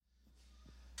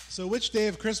So which day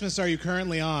of Christmas are you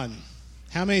currently on?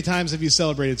 How many times have you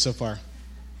celebrated so far?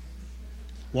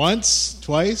 Once?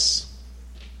 Twice?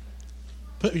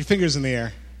 Put your fingers in the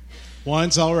air.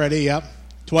 Once already, yep.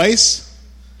 Twice?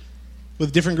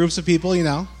 With different groups of people, you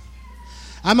know.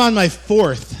 I'm on my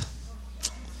fourth.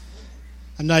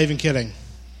 I'm not even kidding.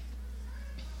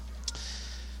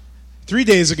 3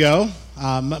 days ago,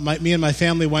 me and my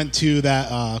family went to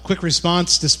that quick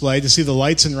response display to see the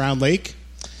lights in Round Lake.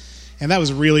 And that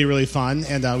was really, really fun.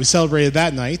 And we celebrated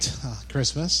that night,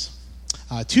 Christmas.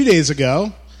 2 days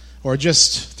ago, or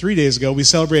just 3 days ago, we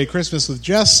celebrated Christmas with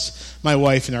just my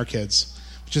wife and our kids,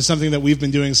 which is something that we've been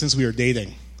doing since we were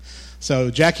dating. So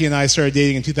Jackie and I started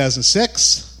dating in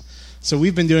 2006. So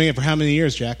we've been doing it for how many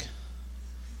years, Jack?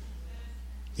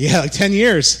 Yeah, like 10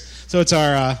 years. So it's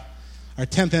our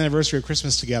 10th anniversary of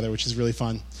Christmas together, which is really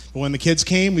fun. But when the kids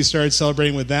came, we started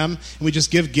celebrating with them, and we just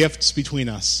give gifts between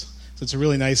us. So it's a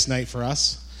really nice night for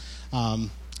us.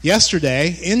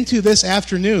 Yesterday, into this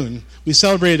afternoon, we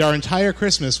celebrated our entire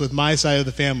Christmas with my side of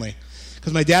the family,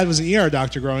 because my dad was an ER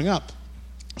doctor growing up.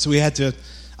 So we had to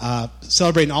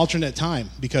celebrate an alternate time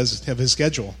because of his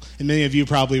schedule. And many of you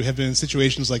probably have been in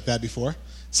situations like that before.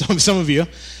 Some of you,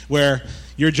 where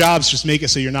your jobs just make it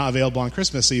so you're not available on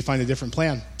Christmas, so you find a different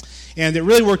plan. And it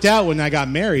really worked out when I got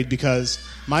married because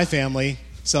my family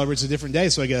celebrates a different day,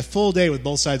 so I get a full day with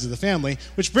both sides of the family,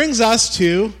 which brings us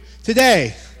to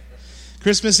today,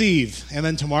 Christmas Eve, and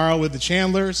then tomorrow with the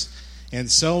Chandlers, and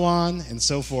so on and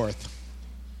so forth.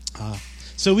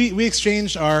 So we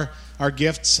exchanged our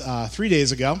gifts 3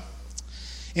 days ago,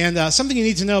 and something you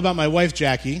need to know about my wife,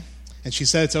 Jackie, and she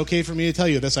said it's okay for me to tell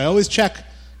you this. I always check,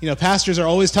 pastors are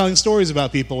always telling stories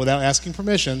about people without asking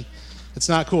permission. It's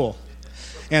not cool.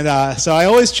 And so I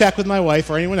always check with my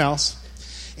wife or anyone else.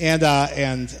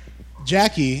 And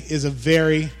Jackie is a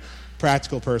very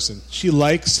practical person. She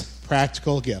likes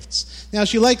practical gifts. Now,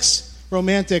 she likes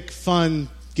romantic, fun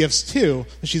gifts too,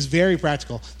 but she's very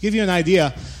practical. To give you an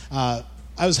idea, I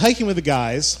was hiking with the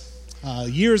guys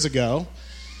years ago,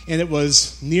 and it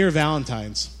was near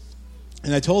Valentine's.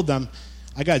 And I told them,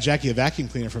 I got Jackie a vacuum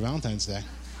cleaner for Valentine's Day.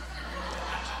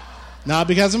 Not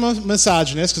because I'm a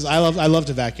misogynist, because I love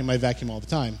to vacuum. I vacuum all the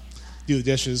time. Do the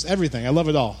dishes, everything. I love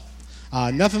it all.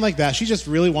 Nothing like that. She just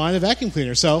really wanted a vacuum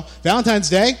cleaner. So Valentine's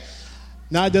Day,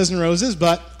 not a dozen roses,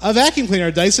 but a vacuum cleaner,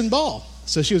 a Dyson ball.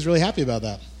 So she was really happy about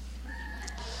that.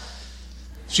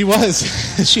 She was.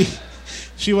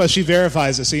 She was. She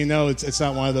verifies it, so you know it's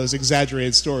not one of those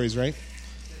exaggerated stories, right,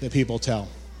 that people tell.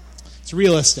 It's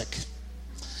realistic.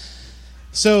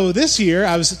 So this year,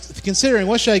 I was considering,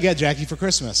 what should I get Jackie for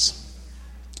Christmas?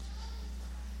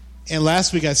 And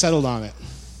last week, I settled on it.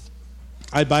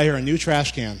 I'd buy her a new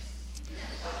trash can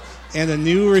and a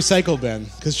new recycle bin,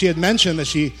 because she had mentioned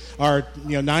that our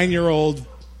 9-year-old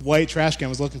white trash can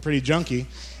was looking pretty junky,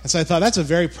 and so I thought that's a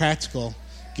very practical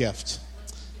gift.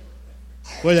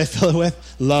 What did I fill it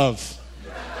with? Love.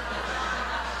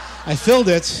 I filled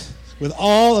it with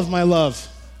all of my love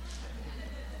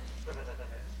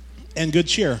and good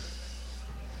cheer.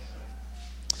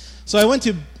 So I went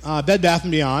to Bed Bath &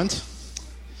 Beyond,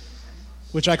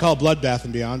 which I call Blood Bath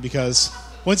 & Beyond, because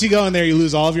once you go in there, you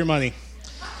lose all of your money.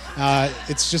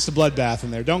 It's just a bloodbath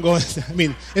in there. Don't go.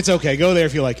 It's okay. Go there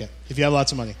if you like it, if you have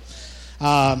lots of money.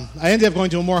 I ended up going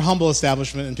to a more humble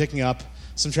establishment and picking up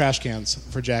some trash cans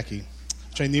for Jackie,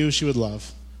 which I knew she would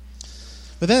love.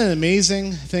 But then an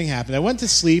amazing thing happened. I went to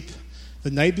sleep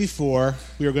the night before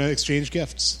we were going to exchange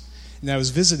gifts, and I was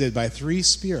visited by 3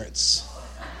 spirits.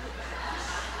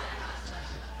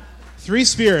 3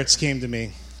 spirits came to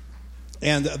me,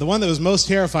 and the one that was most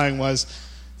terrifying was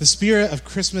the spirit of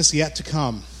Christmas yet to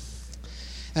come.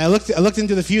 And I looked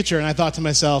into the future, and I thought to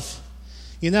myself,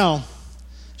 I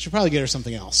should probably get her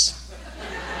something else.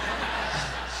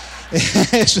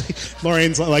 Actually,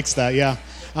 Lorraine likes that, yeah.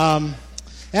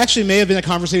 It actually may have been a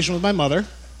conversation with my mother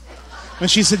when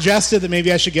she suggested that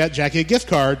maybe I should get Jackie a gift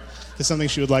card to something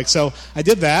she would like. So I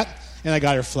did that, and I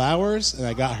got her flowers, and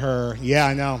I got her, yeah,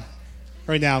 I know.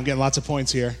 Right now I'm getting lots of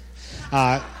points here.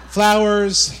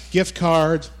 Flowers, gift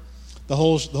card, the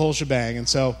whole shebang. And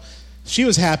so she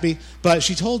was happy, but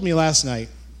she told me last night,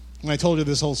 when I told her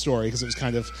this whole story, because it was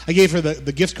kind of, I gave her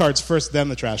the gift cards first, then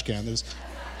the trash can. It was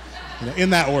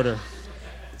in that order.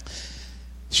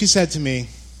 She said to me,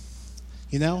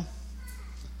 I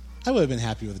would have been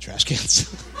happy with the trash cans.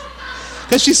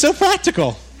 Because she's so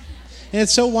practical. And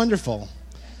it's so wonderful.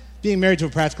 Being married to a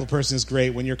practical person is great.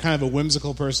 When you're kind of a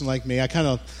whimsical person like me, I kind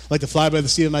of like to fly by the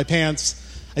seat of my pants.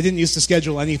 I didn't used to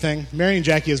schedule anything. Marrying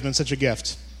Jackie has been such a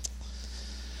gift.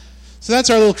 So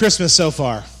that's our little Christmas so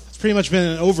far. It's pretty much been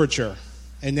an overture.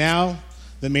 And now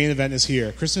the main event is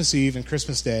here, Christmas Eve and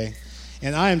Christmas Day.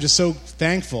 And I am just so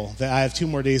thankful that I have 2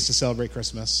 more days to celebrate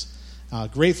Christmas.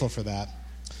 Grateful for that.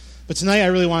 But tonight I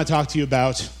really want to talk to you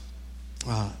about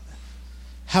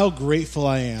how grateful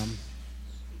I am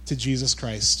to Jesus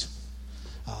Christ.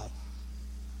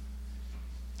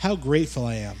 How grateful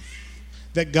I am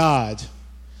that God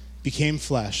became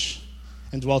flesh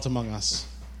and dwelt among us.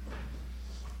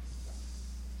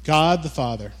 God the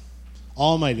Father,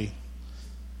 Almighty,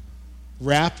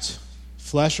 wrapped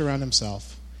flesh around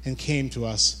himself and came to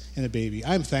us in a baby.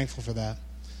 I'm thankful for that.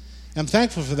 I'm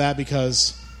thankful for that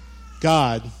because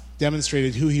God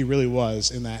demonstrated who he really was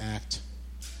in that act.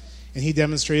 And he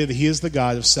demonstrated that he is the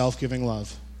God of self-giving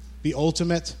love. The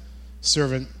ultimate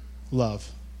servant love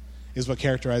is what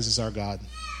characterizes our God.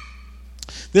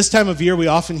 This time of year, we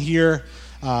often hear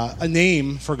a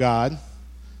name for God,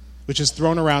 which is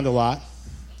thrown around a lot.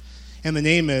 And the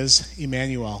name is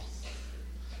Emmanuel,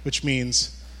 which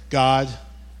means God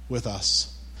with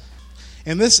us.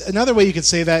 And another way you could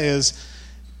say that is,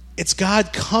 it's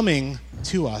God coming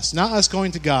to us. Not us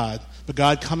going to God, but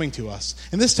God coming to us.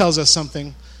 And this tells us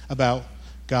something about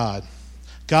God.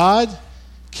 God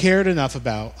cared enough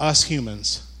about us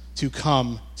humans to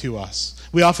come to us.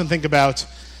 We often think about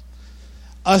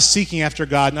us seeking after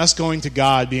God and us going to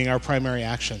God being our primary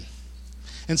action.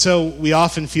 And so we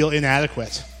often feel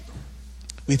inadequate.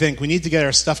 We think we need to get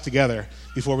our stuff together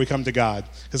before we come to God,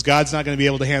 because God's not going to be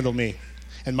able to handle me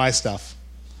and my stuff.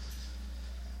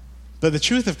 But the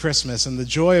truth of Christmas and the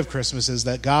joy of Christmas is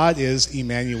that God is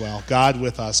Emmanuel, God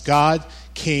with us. God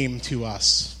came to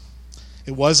us.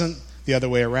 It wasn't the other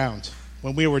way around.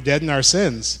 When we were dead in our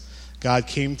sins, God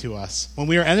came to us. When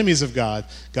we were enemies of God,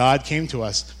 God came to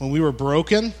us. When we were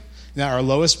broken and at our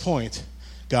lowest point,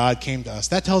 God came to us.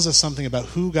 That tells us something about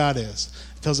who God is.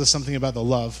 It tells us something about the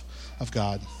love of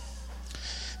God.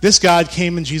 This God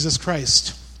came in Jesus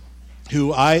Christ,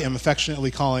 who I am affectionately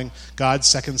calling God's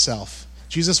second self.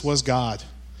 Jesus was God,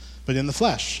 but in the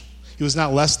flesh. He was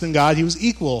not less than God. He was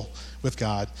equal with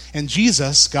God. And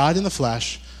Jesus, God in the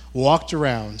flesh, walked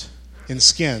around in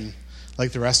skin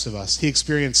like the rest of us. He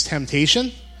experienced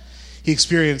temptation. He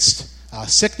experienced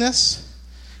sickness.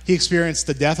 He experienced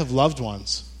the death of loved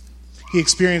ones. He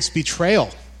experienced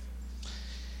betrayal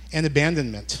and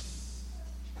abandonment.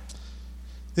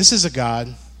 This is a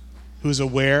God who is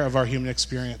aware of our human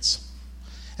experience.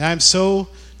 And I'm so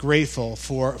grateful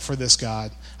for this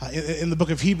God. In the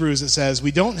book of Hebrews, it says,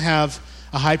 we don't have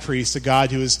a high priest, a God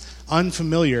who is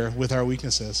unfamiliar with our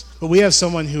weaknesses, but we have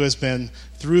someone who has been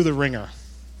through the ringer.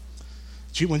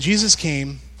 When Jesus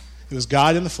came, it was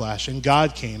God in the flesh, and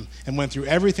God came and went through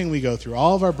everything we go through,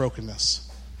 all of our brokenness.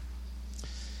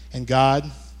 And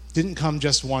God didn't come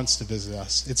just once to visit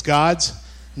us. It's God's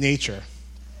nature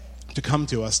to come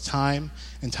to us time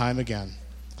and time again,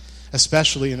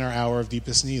 especially in our hour of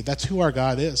deepest need. That's who our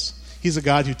God is. He's a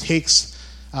God who takes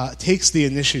the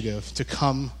initiative to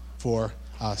come for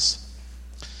us.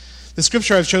 The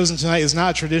scripture I've chosen tonight is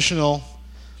not a traditional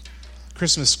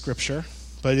Christmas scripture,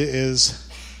 but it is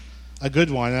a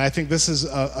good one. And I think this is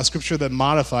a scripture that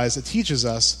modifies, that teaches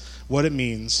us what it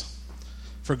means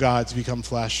for God to become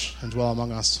flesh and dwell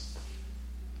among us.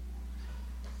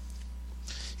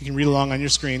 You can read along on your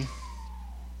screen.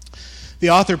 The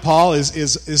author, Paul,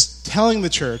 is telling the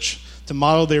church to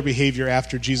model their behavior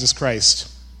after Jesus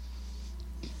Christ.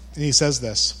 And he says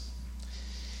this: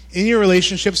 in your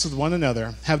relationships with one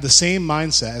another, have the same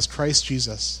mindset as Christ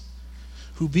Jesus,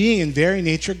 who being in very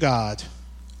nature God,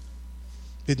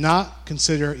 did not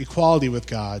consider equality with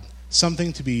God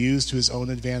something to be used to his own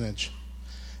advantage.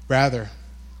 Rather,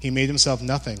 he made himself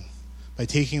nothing by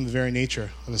taking the very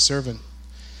nature of a servant,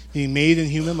 being made in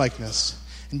human likeness,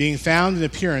 and being found in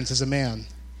appearance as a man.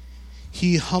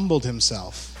 He humbled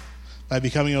himself by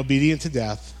becoming obedient to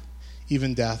death,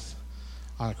 even death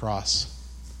on a cross.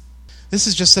 This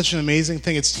is just such an amazing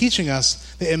thing. It's teaching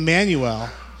us that Emmanuel,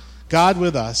 God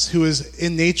with us, who is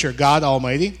in nature God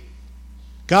Almighty,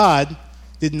 God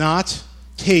did not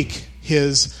take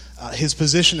his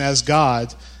position as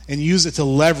God and use it to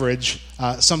leverage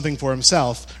something for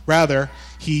himself. Rather,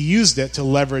 he used it to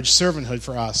leverage servanthood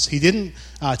for us. He didn't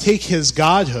take his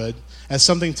godhood as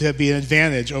something to be an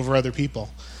advantage over other people,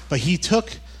 but he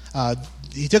took the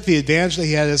advantage that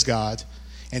he had as God,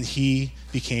 and he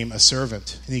became a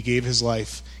servant, and he gave his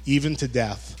life, even to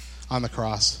death, on the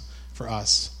cross for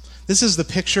us. This is the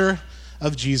picture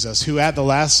of Jesus, who at the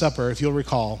Last Supper, if you'll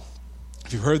recall,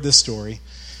 if you've heard this story,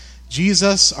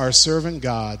 Jesus, our servant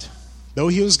God, though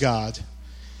he was God,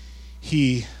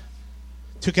 he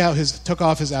took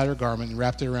off his outer garment and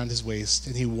wrapped it around his waist,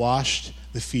 and he washed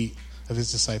the feet of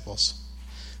his disciples.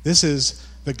 This is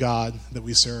the God that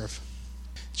we serve.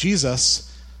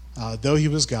 Jesus, though he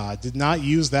was God, did not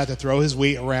use that to throw his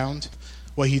weight around.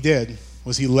 What he did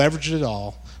was he leveraged it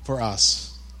all for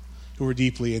us who were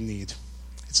deeply in need.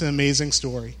 It's an amazing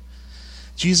story.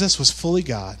 Jesus was fully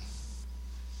God.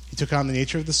 He took on the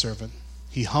nature of the servant.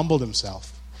 He humbled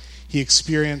himself. He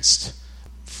experienced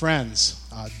friends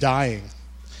dying.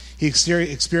 He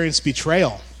experienced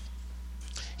betrayal.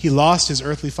 He lost his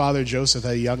earthly father, Joseph,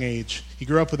 at a young age. He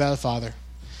grew up without a father.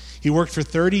 He worked for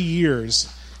 30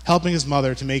 years helping his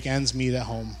mother to make ends meet at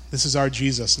home. This is our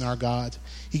Jesus and our God.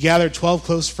 He gathered 12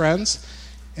 close friends,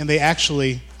 and they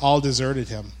actually all deserted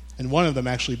him. And one of them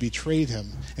actually betrayed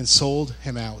him and sold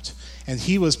him out. And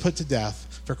he was put to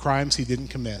death for crimes he didn't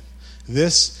commit.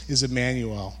 This is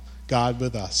Emmanuel, God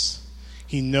with us.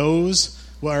 He knows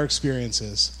what our experience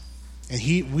is. And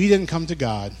we didn't come to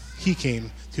God. He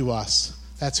came to us.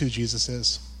 That's who Jesus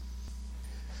is.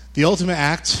 The ultimate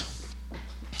act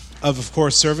of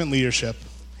course, servant leadership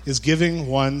is giving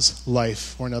one's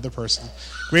life for another person.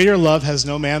 Greater love has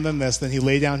no man than this, than he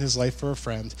lay down his life for a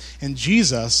friend. And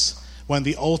Jesus went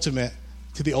to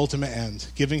the ultimate end,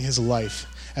 giving his life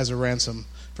as a ransom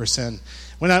for sin.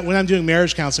 When I'm doing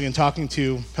marriage counseling and talking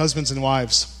to husbands and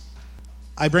wives,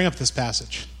 I bring up this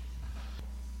passage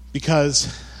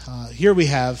because here we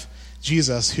have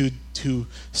Jesus who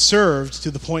served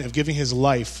to the point of giving his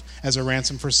life as a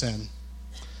ransom for sin.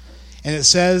 And it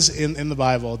says in the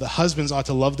Bible that husbands ought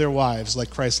to love their wives like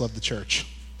Christ loved the church.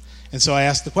 And so I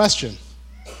asked the question,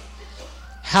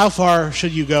 how far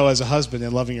should you go as a husband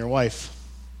in loving your wife?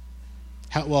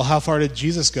 How far did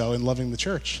Jesus go in loving the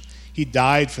church? He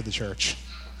died for the church.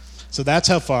 So that's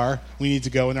how far we need to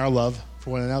go in our love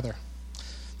for one another.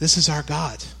 This is our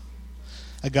God.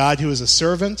 A God who is a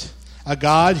servant, a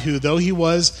God who, though he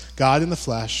was God in the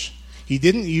flesh, he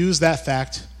didn't use that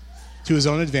fact to his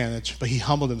own advantage, but he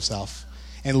humbled himself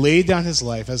and laid down his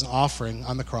life as an offering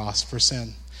on the cross for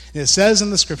sin. And it says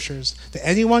in the scriptures that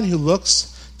anyone who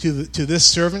looks to this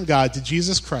servant God, to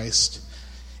Jesus Christ,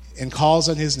 and calls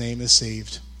on his name is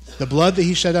saved. The blood that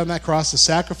he shed on that cross, the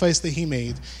sacrifice that he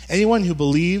made, anyone who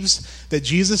believes that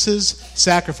Jesus'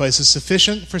 sacrifice is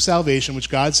sufficient for salvation, which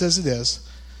God says it is,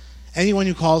 anyone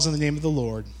who calls on the name of the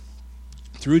Lord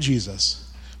through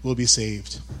Jesus will be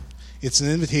saved. It's an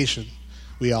invitation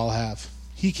we all have.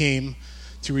 He came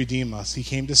to redeem us. He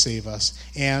came to save us,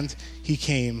 and he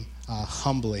came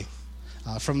humbly.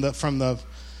 From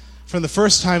the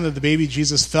first time that the baby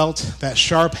Jesus felt that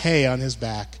sharp hay on his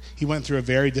back, he went through a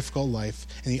very difficult life,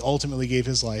 and he ultimately gave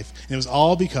his life. And it was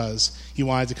all because he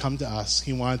wanted to come to us.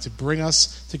 He wanted to bring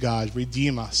us to God,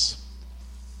 redeem us.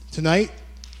 Tonight,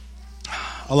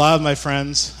 a lot of my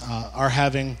friends are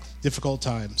having difficult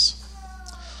times.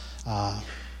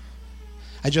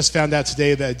 I just found out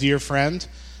today that a dear friend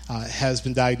has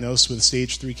been diagnosed with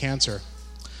stage 3 cancer.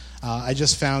 I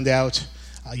just found out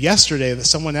yesterday that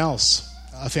someone else,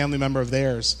 a family member of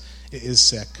theirs, is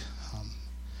sick.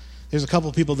 There's a couple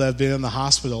of people that have been in the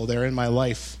hospital. They're in my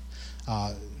life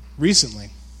recently.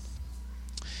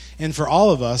 And for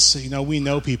all of us, we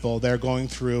know people that are going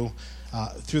through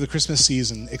the Christmas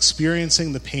season,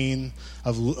 experiencing the pain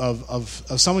of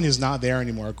someone who's not there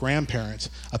anymore, a grandparent,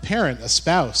 a parent, a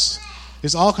spouse.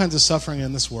 There's all kinds of suffering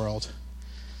in this world.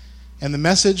 And the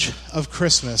message of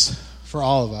Christmas for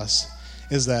all of us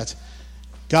is that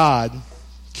God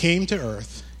came to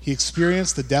earth, he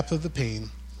experienced the depth of the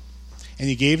pain, and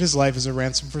he gave his life as a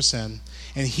ransom for sin,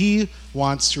 and he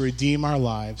wants to redeem our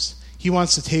lives. He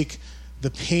wants to take the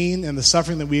pain and the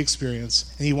suffering that we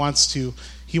experience, and he wants to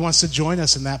join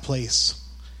us in that place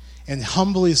and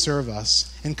humbly serve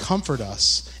us and comfort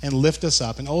us and lift us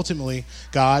up. And ultimately,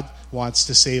 God wants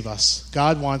to save us.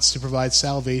 God wants to provide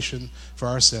salvation for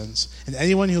our sins. And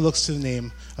anyone who looks to the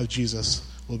name of Jesus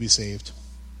will be saved.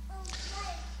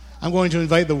 I'm going to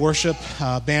invite the worship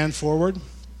band forward.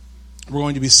 We're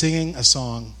going to be singing a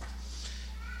song.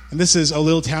 And this is O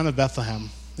Little Town of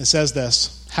Bethlehem. It says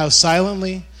this: how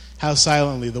silently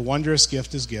the wondrous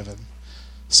gift is given.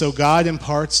 So God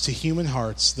imparts to human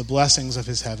hearts the blessings of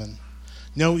his heaven.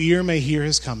 No ear may hear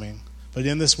his coming, but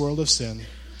in this world of sin,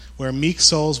 where meek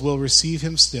souls will receive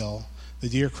him still, the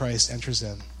dear Christ enters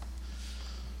in.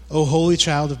 O holy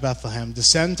child of Bethlehem,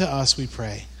 descend to us, we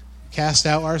pray. Cast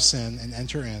out our sin and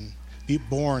enter in. Be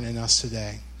born in us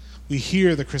today. We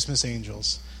hear the Christmas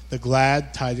angels, the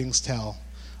glad tidings tell.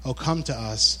 O come to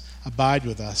us, abide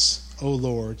with us, O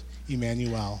Lord,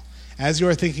 Emmanuel. As you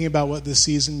are thinking about what this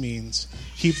season means,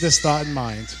 keep this thought in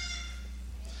mind.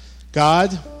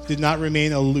 God did not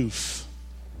remain aloof.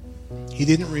 He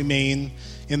didn't remain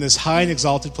in this high and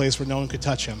exalted place where no one could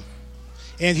touch him.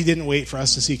 And he didn't wait for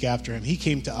us to seek after him. He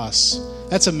came to us.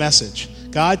 That's a message.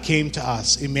 God came to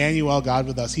us. Emmanuel, God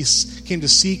with us. He came to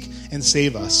seek and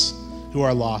save us who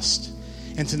are lost.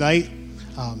 And tonight,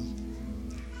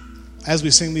 as we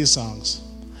sing these songs,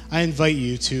 I invite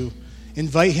you to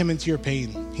invite him into your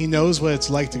pain. He knows what it's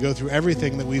like to go through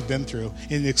everything that we've been through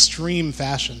in an extreme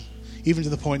fashion, even to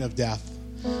the point of death.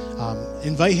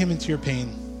 Invite him into your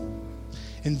pain.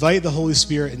 Invite the Holy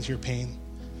Spirit into your pain.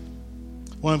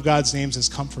 One of God's names is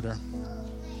Comforter.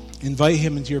 Invite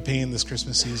him into your pain this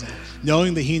Christmas season,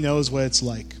 knowing that he knows what it's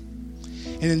like.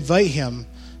 And invite him,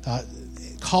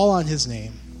 call on his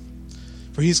name,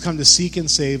 for he's come to seek and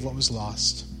save what was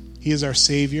lost. He is our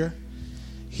Savior.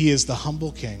 He is the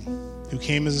humble King who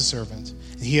came as a servant,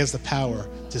 and he has the power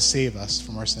to save us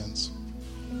from our sins.